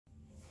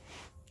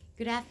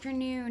Good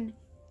afternoon,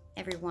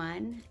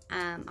 everyone.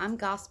 I'm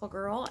Gospel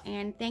Girl,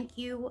 and thank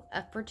you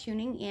for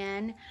tuning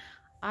in.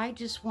 I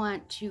just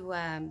want to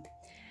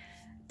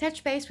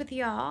touch base with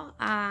y'all.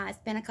 It's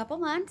been a couple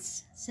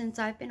months since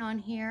I've been on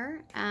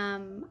here.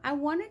 I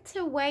wanted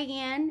to weigh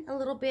in a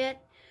little bit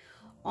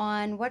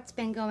on what's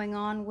been going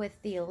on with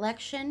the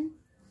election.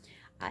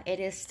 It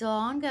is still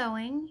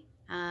ongoing.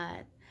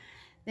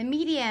 The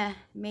media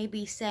may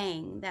be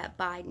saying that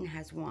Biden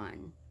has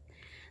won,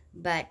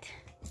 but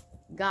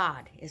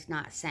God is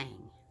not saying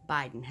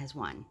Biden has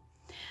won.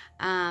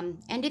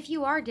 And if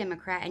you are a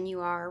Democrat and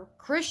you are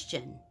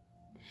Christian,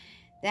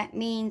 that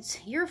means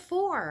you're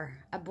for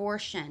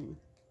abortion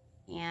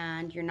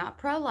and you're not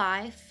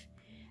pro-life.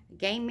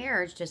 Gay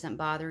marriage doesn't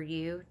bother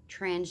you.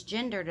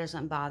 Transgender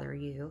doesn't bother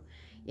you.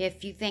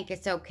 If you think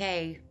it's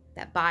okay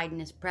that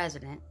Biden is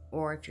president,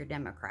 or if you're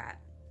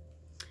Democrat.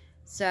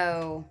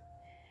 So,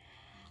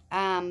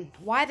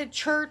 why the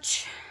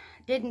church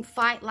didn't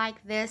fight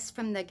like this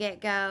from the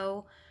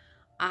get-go,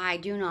 I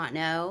do not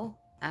know.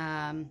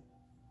 I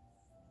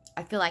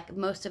feel like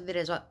most of it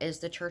is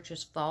the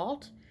church's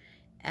fault.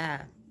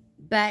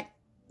 But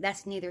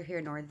that's neither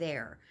here nor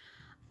there.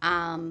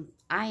 I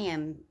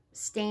am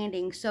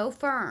standing so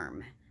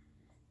firm.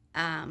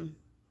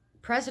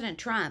 President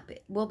Trump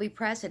will be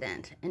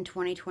president in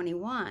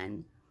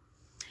 2021.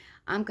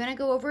 I'm going to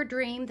go over a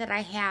dream that I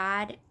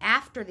had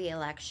after the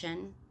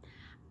election.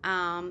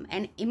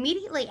 And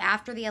immediately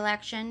after the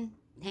election,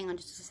 hang on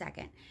just a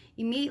second.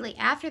 Immediately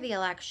after the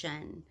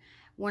election,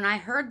 when I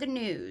heard the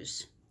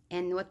news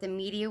and what the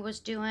media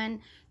was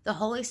doing, the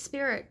Holy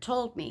Spirit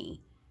told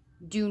me,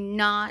 do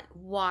not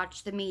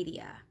watch the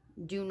media.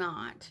 Do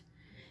not.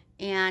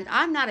 And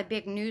I'm not a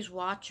big news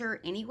watcher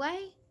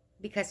anyway,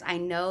 because I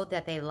know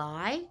that they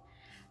lie.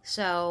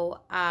 So,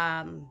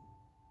 I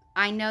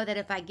know that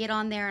if I get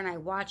on there and I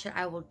watch it,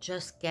 I will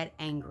just get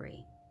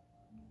angry.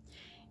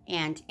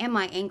 And am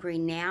I angry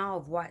now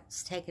of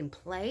what's taken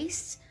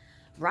place?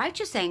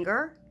 Righteous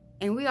anger,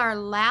 and we are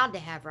allowed to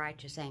have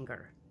righteous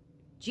anger.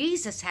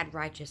 Jesus had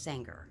righteous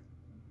anger.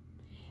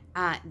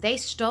 They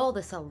stole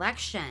this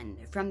election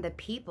from the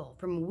people,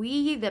 from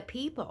we the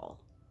people.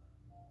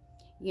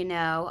 You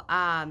know,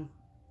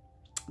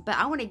 but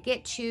I want to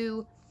get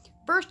to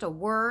first a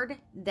word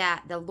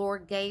that the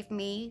Lord gave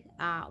me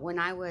when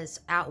I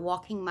was out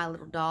walking my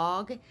little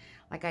dog,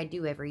 like I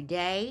do every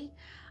day.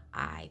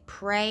 I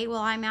pray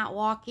while I'm out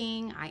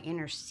walking. I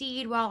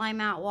intercede while I'm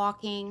out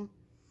walking.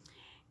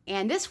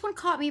 And this one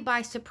caught me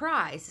by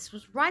surprise. This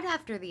was right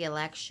after the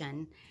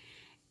election.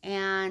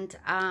 And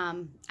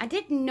I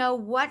didn't know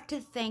what to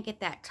think at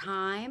that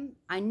time.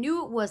 I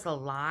knew it was a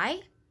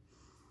lie.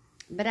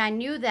 But I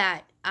knew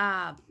that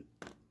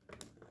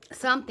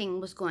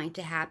something was going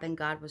to happen.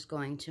 God was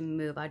going to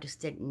move. I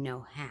just didn't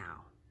know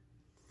how.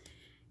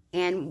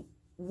 And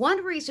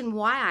one reason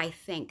why I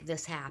think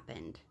this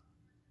happened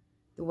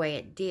the way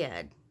it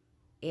did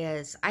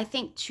is I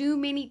think too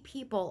many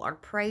people are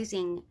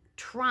praising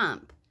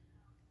Trump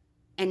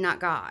and not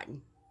God.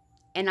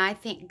 And I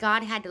think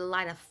God had to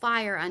light a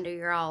fire under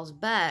your all's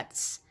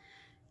butts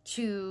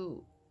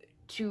to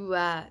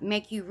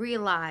make you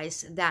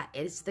realize that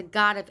it's the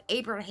God of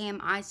Abraham,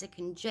 Isaac,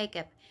 and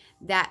Jacob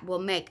that will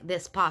make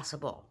this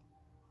possible.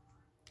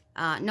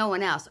 No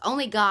one else.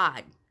 Only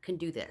God can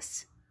do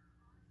this.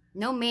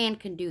 No man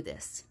can do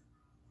this.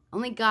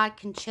 Only God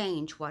can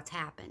change what's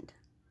happened.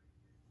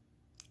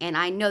 And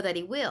I know that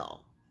he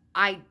will.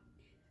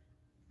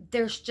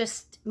 There's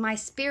just, my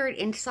spirit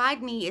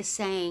inside me is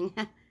saying,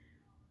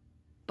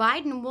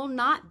 Biden will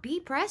not be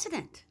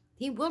president.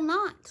 He will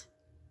not.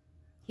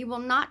 He will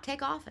not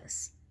take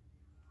office.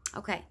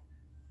 Okay.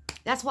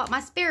 That's what my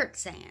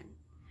spirit's saying.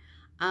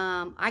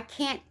 I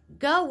can't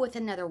go with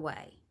another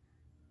way.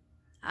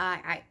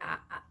 I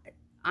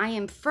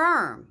am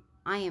firm.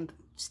 I am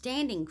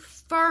standing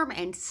firm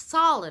and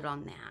solid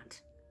on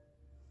that.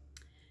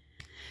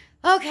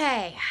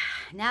 Okay,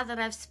 now that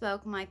I've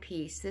spoke my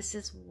piece, this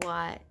is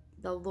what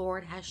the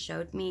Lord has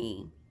showed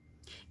me.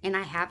 And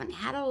I haven't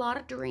had a lot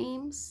of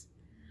dreams,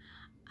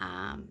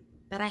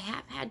 but I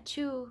have had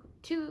two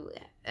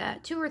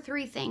or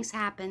three things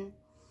happen.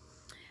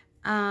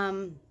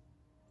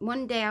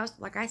 One day, I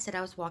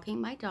was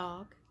walking my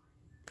dog,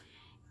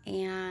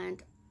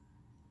 and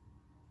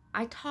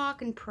I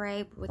talk and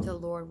pray with the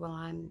Lord while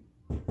I'm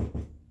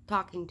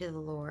talking to the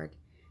Lord.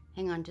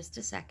 Hang on just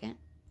a second.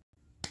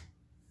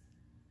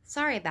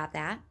 Sorry about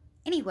that.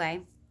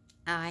 Anyway,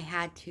 I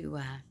had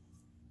to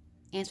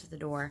answer the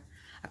door.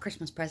 A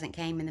Christmas present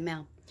came in the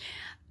mail.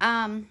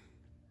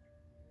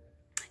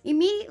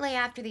 Immediately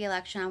after the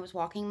election, I was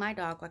walking my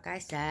dog, like I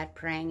said,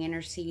 praying,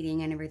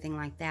 interceding, and everything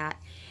like that.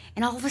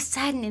 And all of a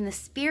sudden, in the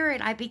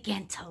spirit, I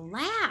began to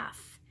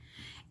laugh.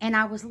 And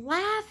I was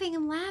laughing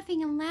and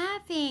laughing and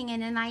laughing.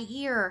 And then I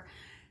hear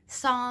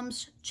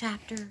Psalms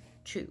chapter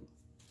 2.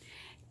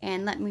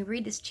 And let me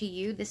read this to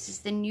you. This is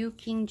the New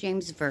King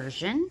James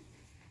Version.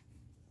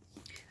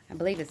 I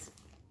believe it's...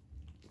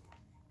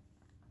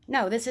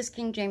 No, this is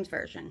King James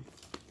Version.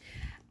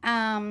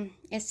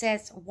 It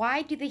says,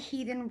 why do the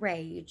heathen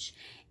rage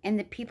and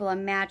the people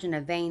imagine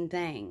a vain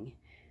thing.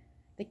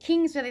 The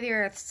kings of the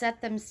earth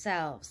set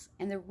themselves,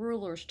 and the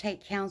rulers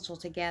take counsel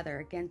together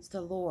against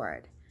the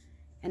Lord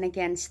and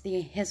against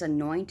his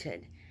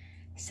anointed,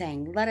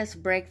 saying, Let us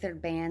break their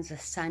bands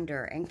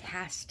asunder and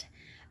cast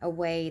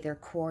away their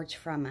cords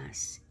from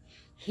us.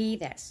 He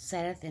that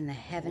sitteth in the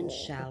heavens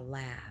shall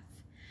laugh.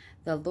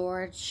 The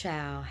Lord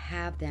shall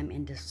have them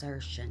in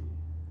desertion.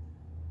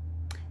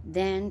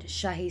 Then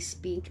shall he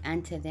speak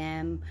unto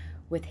them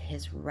with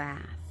his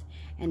wrath,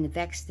 and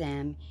vex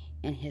them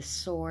in his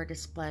sore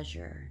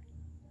displeasure.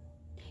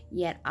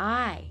 Yet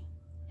I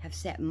have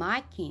set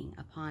my king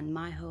upon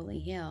my holy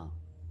hill.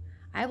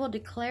 I will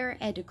declare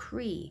a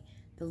decree.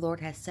 The Lord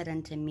hath said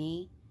unto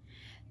me,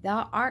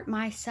 Thou art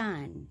my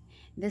son.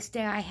 This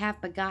day I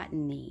have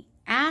begotten thee.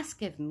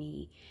 Ask of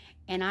me,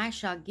 and I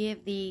shall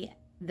give thee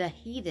the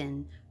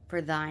heathen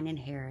for thine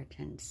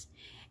inheritance,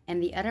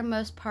 and the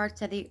uttermost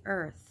parts of the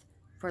earth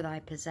for thy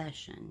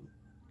possession.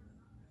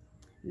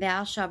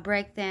 Thou shalt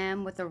break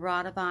them with a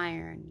rod of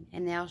iron,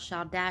 and thou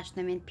shalt dash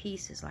them in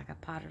pieces like a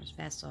potter's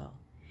vessel.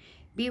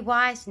 Be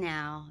wise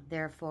now,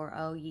 therefore,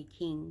 O ye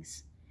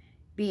kings.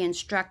 Be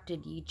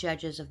instructed, ye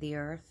judges of the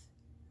earth.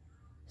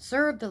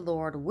 Serve the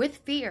Lord with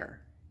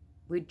fear.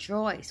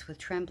 Rejoice with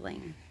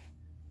trembling.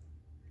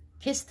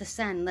 Kiss the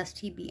Son, lest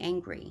he be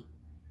angry,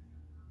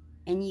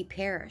 and ye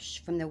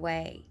perish from the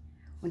way,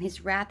 when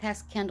his wrath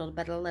has kindled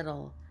but a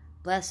little.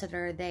 Blessed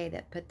are they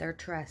that put their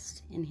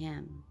trust in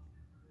him.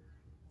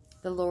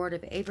 The Lord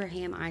of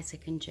Abraham,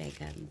 Isaac, and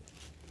Jacob.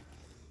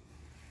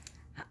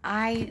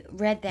 I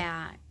read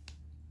that,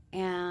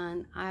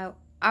 and I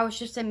was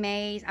just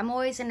amazed. I'm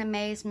always in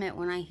amazement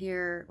when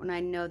I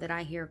know that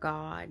I hear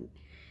God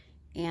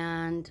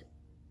and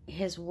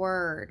his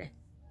word,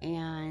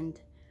 and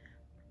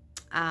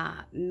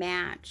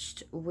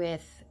matched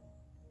with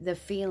the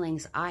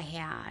feelings I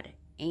had.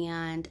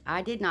 And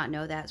I did not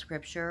know that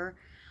scripture.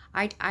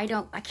 I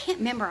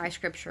can't memorize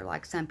scripture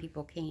like some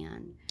people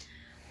can.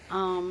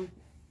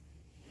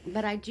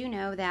 But I do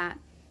know that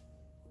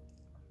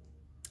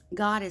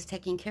God is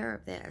taking care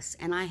of this,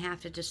 and I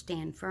have to just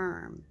stand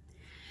firm.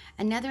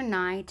 Another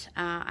night,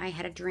 I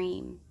had a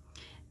dream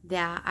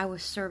that I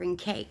was serving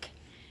cake.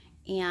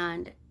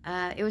 And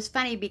it was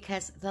funny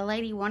because the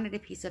lady wanted a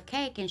piece of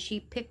cake, and she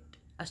picked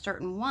a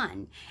certain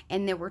one.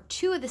 And there were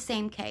two of the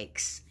same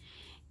cakes.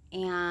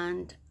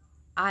 And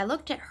I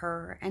looked at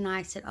her and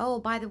I said, oh,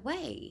 by the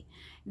way,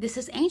 this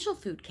is angel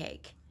food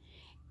cake.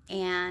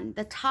 And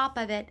the top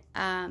of it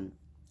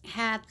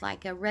had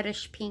like a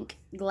reddish pink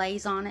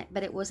glaze on it,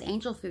 but it was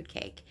angel food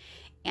cake.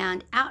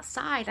 And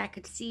outside I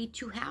could see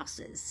two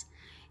houses.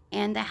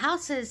 And the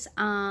houses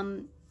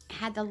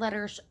had the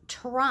letters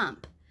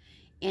Trump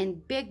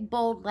in big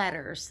bold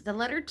letters. The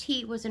letter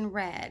T was in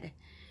red.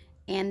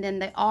 And then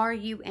the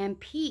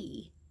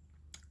R-U-M-P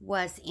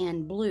was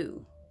in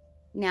blue.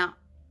 Now,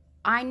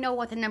 I know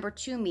what the number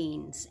 2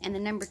 means, and the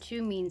number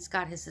 2 means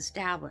God has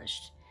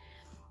established.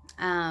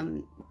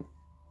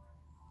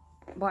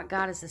 What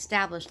God has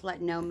established,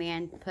 let no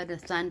man put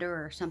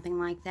asunder, or something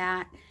like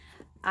that.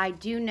 I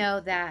do know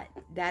that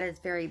that is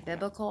very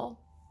biblical.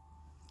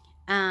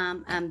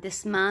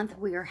 This month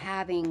we are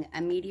having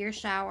a meteor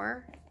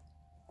shower.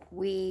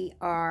 We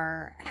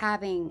are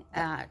having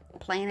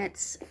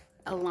planets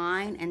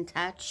align and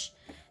touch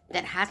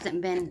that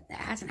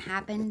hasn't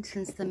happened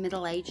since the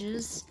Middle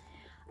Ages.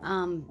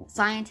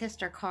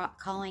 Scientists are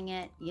calling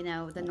it,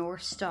 the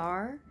North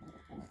Star.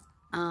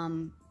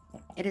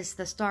 It is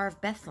the Star of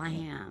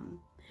Bethlehem,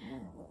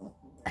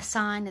 a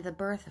sign of the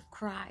birth of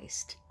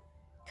Christ,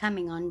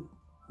 coming on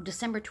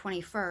December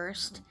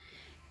 21st.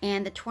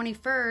 And the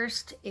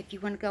 21st, if you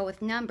want to go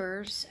with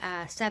numbers,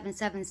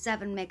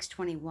 777 makes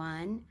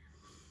 21.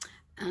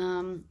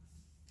 And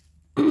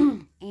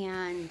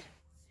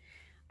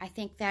I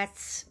think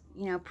that's,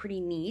 pretty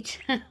neat.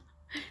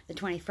 The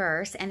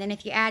 21st. And then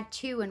if you add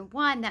 2 and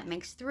 1, that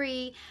makes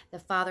 3. The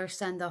Father,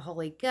 Son, the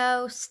Holy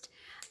Ghost.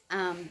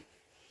 And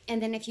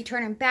then if you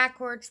turn them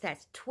backwards,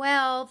 that's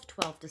 12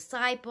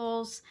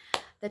 disciples.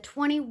 The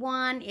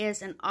 21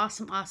 is an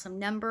awesome, awesome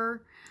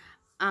number.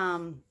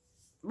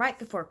 Right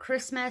before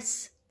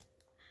Christmas.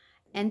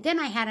 And then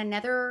I had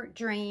another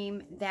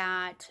dream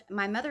that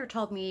my mother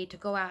told me to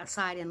go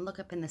outside and look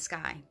up in the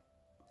sky.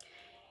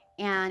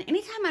 And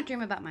anytime I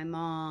dream about my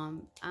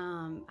mom,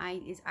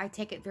 I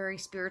take it very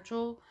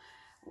spiritual,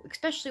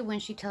 especially when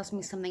she tells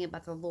me something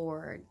about the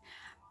Lord.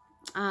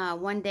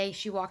 One day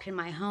she walked in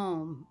my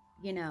home,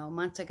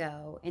 months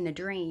ago in a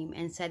dream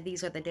and said,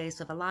 these are the days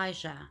of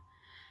Elijah.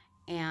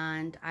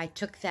 And I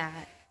took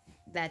that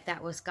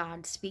was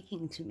God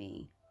speaking to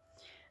me.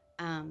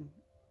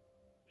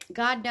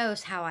 God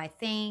knows how I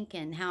think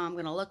and how I'm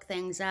going to look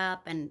things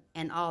up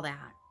and all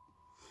that.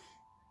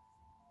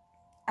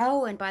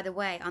 Oh, and by the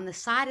way, on the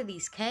side of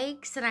these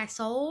cakes that I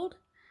sold,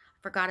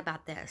 I forgot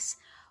about this,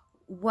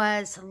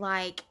 was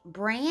like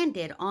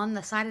branded on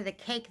the side of the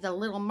cake, the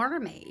Little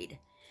Mermaid.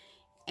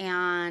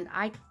 And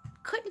I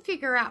couldn't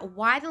figure out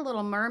why the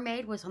Little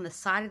Mermaid was on the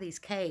side of these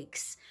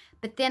cakes.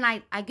 But then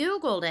I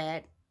Googled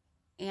it,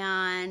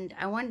 and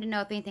I wanted to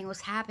know if anything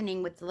was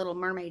happening with the Little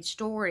Mermaid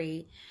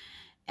story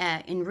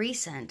in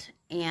recent.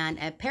 And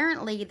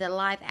apparently the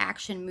live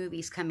action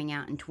movie's coming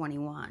out in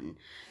 21.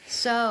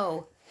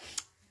 So,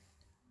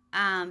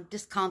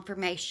 just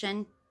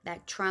confirmation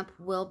that Trump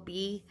will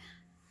be,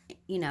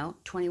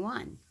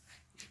 21.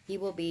 He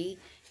will be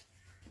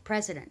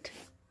president.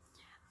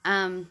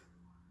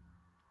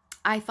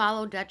 I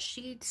follow Dutch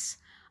Sheets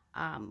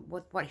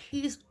with what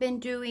he's been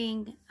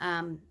doing,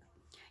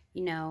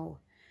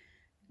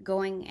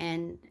 going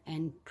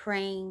and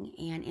praying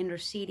and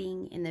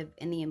interceding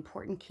in the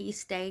important key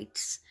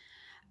states.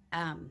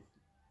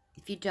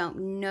 If you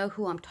don't know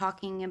who I'm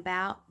talking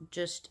about,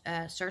 just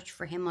search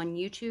for him on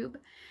YouTube.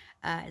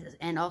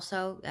 And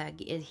also,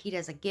 he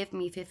does a give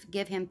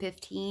him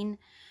 15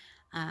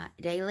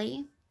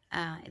 daily.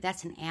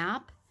 That's an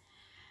app.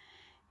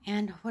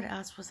 And what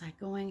else was I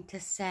going to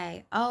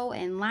say? Oh,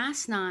 and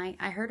last night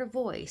I heard a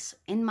voice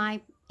in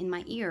my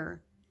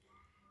ear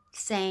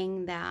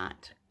saying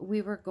that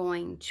we were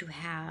going to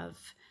have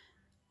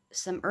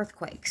some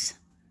earthquakes.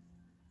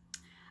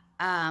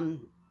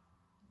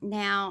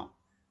 Now,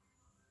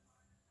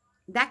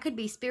 that could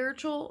be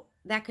spiritual,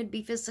 that could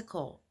be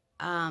physical.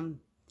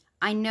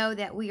 I know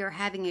that we are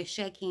having a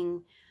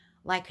shaking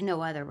like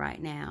no other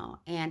right now,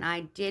 and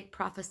I did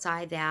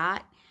prophesy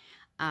that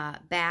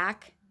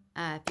back.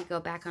 If you go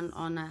back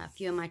on a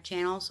few of my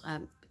channels,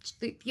 a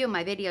few of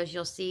my videos,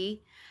 you'll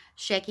see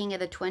shaking of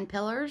the twin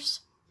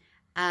pillars,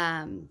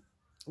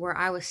 where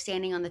I was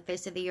standing on the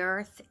face of the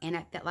earth, and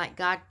I felt like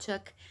God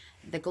took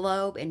the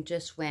globe and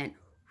just went,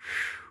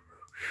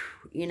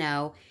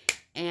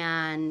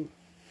 and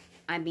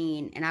I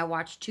mean, and I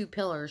watched two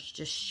pillars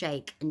just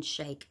shake and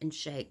shake and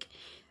shake,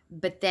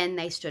 but then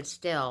they stood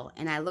still,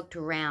 and I looked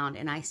around,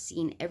 and I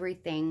seen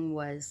everything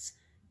was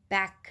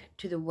back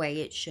to the way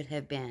it should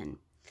have been,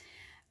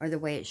 or the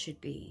way it should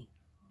be.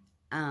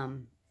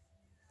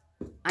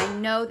 I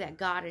know that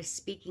God is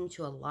speaking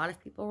to a lot of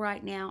people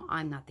right now.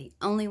 I'm not the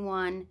only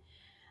one.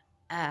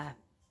 And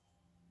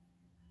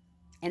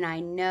I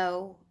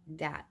know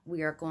that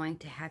we are going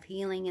to have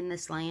healing in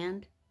this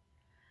land.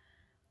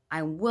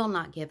 I will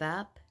not give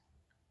up.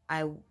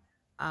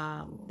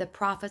 The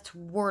prophets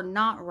were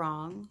not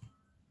wrong.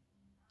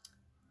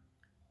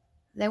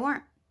 They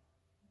weren't.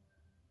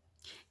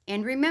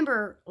 And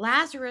remember,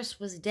 Lazarus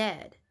was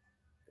dead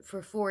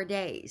for 4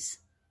 days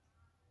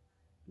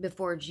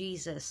before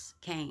Jesus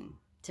came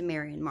to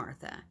Mary and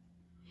Martha.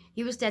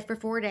 He was dead for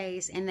 4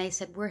 days, and they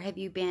said, "Where have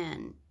you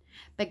been?"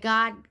 But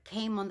God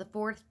came on the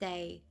 4th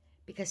day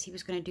because he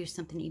was going to do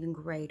something even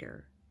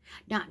greater.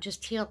 Not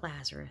just heal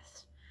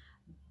Lazarus,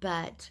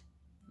 but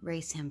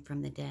raise him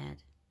from the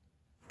dead.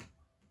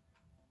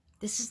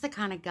 This is the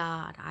kind of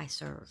God I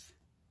serve.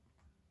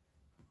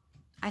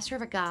 I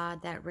serve a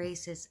God that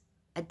raises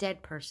a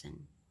dead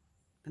person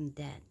from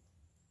the dead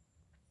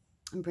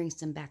and brings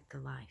them back to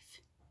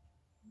life.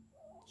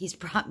 He's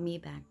brought me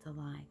back to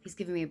life. He's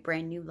given me a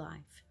brand new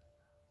life.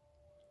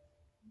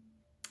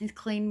 He's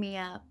cleaned me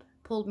up,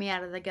 pulled me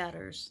out of the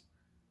gutters,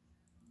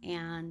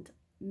 and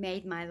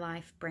made my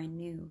life brand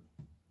new.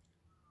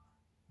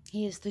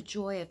 He is the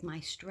joy of my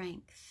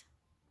strength.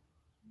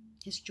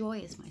 His joy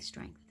is my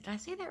strength. Did I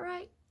say that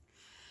right?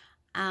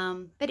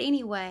 But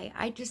anyway,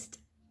 I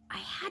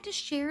had to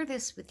share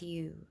this with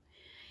you,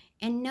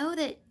 and know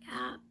that,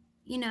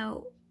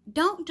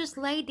 don't just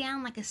lay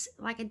down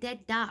like a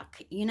dead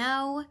duck.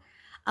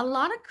 A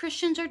lot of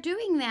Christians are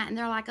doing that, and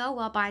they're like, "Oh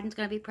well, Biden's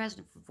going to be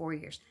president for 4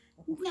 years."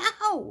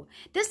 No,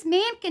 this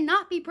man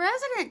cannot be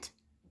president.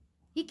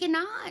 He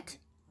cannot.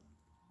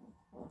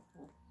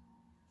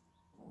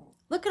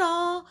 Look at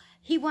all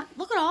they want.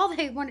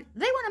 They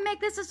want to make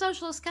this a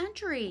socialist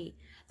country.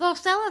 They'll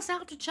sell us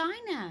out to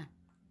China.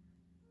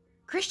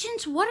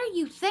 Christians, what are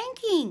you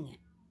thinking?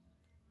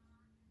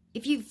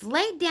 If you've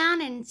laid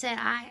down and said,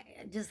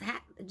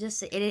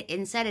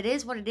 and said it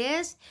is what it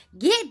is,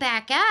 get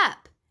back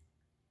up.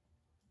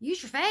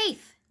 Use your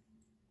faith.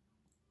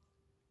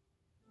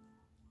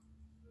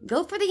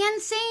 Go for the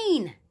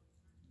unseen.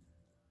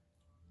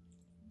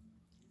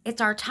 It's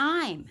our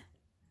time.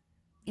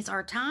 It's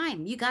our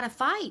time. You got to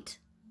fight.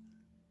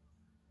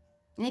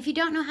 And if you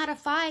don't know how to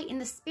fight in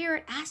the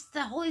Spirit, ask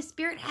the Holy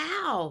Spirit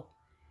how.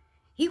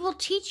 He will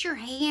teach your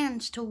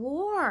hands to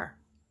war.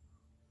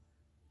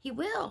 He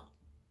will.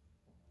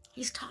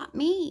 He's taught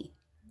me.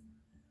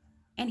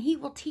 And he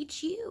will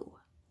teach you.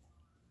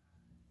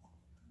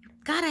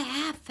 You've got to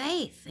have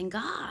faith in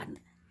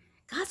God.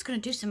 God's going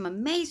to do some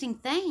amazing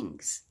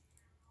things.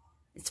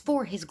 It's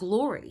for his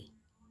glory.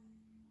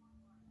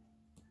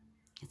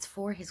 It's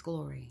for his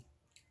glory.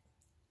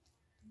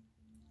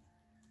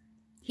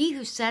 He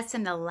who sits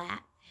in the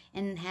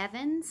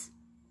heavens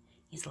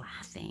is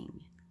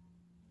laughing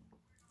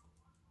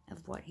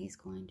of what he's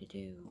going to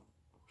do.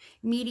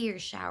 Meteor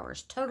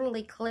showers, total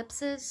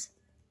eclipses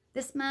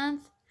this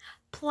month,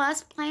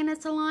 plus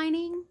planets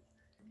aligning.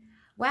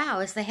 Wow,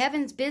 is the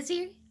heavens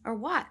busy or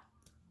what?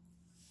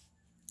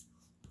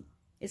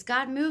 Is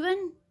God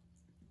moving?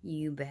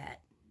 You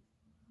bet.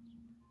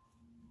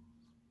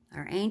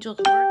 Are angels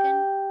working?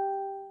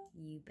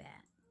 You bet.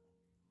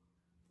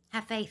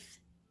 Have faith.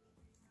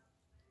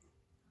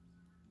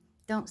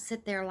 Don't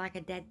sit there like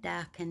a dead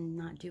duck and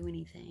not do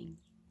anything.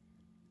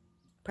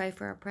 Pray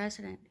for our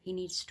president. He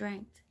needs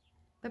strength.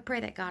 But pray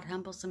that God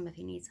humbles him if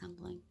he needs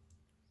humbling.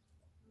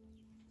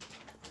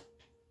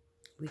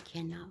 We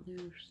cannot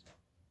lose.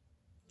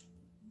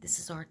 This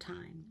is our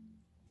time.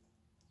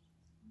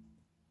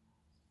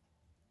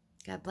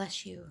 God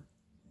bless you.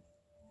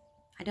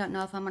 I don't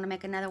know if I'm going to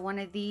make another one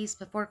of these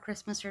before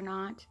Christmas or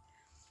not.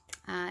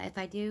 If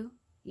I do,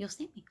 you'll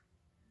see me.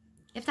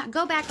 If not,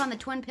 go back on the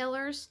Twin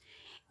Pillars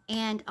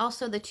and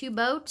also the 2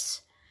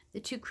 boats, the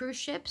 2 cruise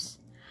ships.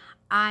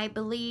 I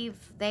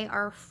believe they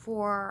are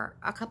for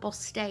a couple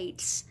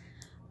states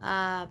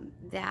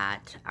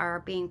that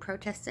are being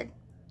protested.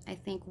 I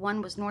think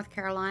one was North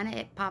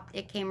Carolina.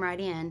 It came right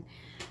in.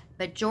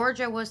 But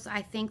Georgia was,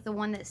 I think, the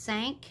one that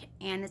sank,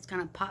 and it's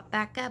going to pop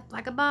back up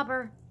like a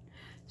bobber.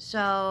 So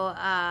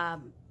I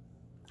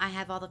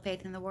have all the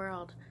faith in the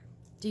world.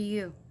 Do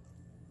you?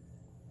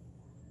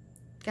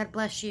 God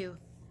bless you.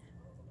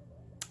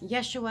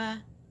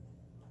 Yeshua,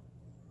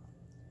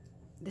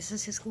 this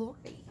is his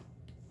glory.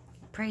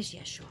 Praise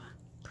Yeshua.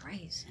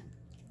 Praise him.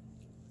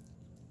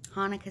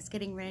 Hanukkah's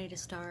getting ready to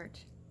start.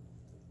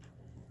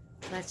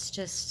 Let's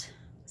just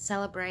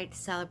celebrate,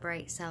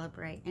 celebrate,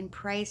 celebrate, and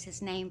praise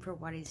his name for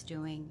what he's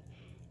doing.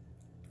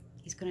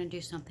 He's going to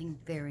do something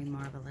very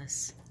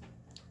marvelous.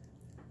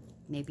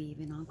 Maybe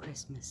even on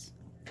Christmas.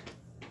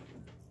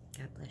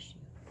 God bless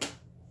you.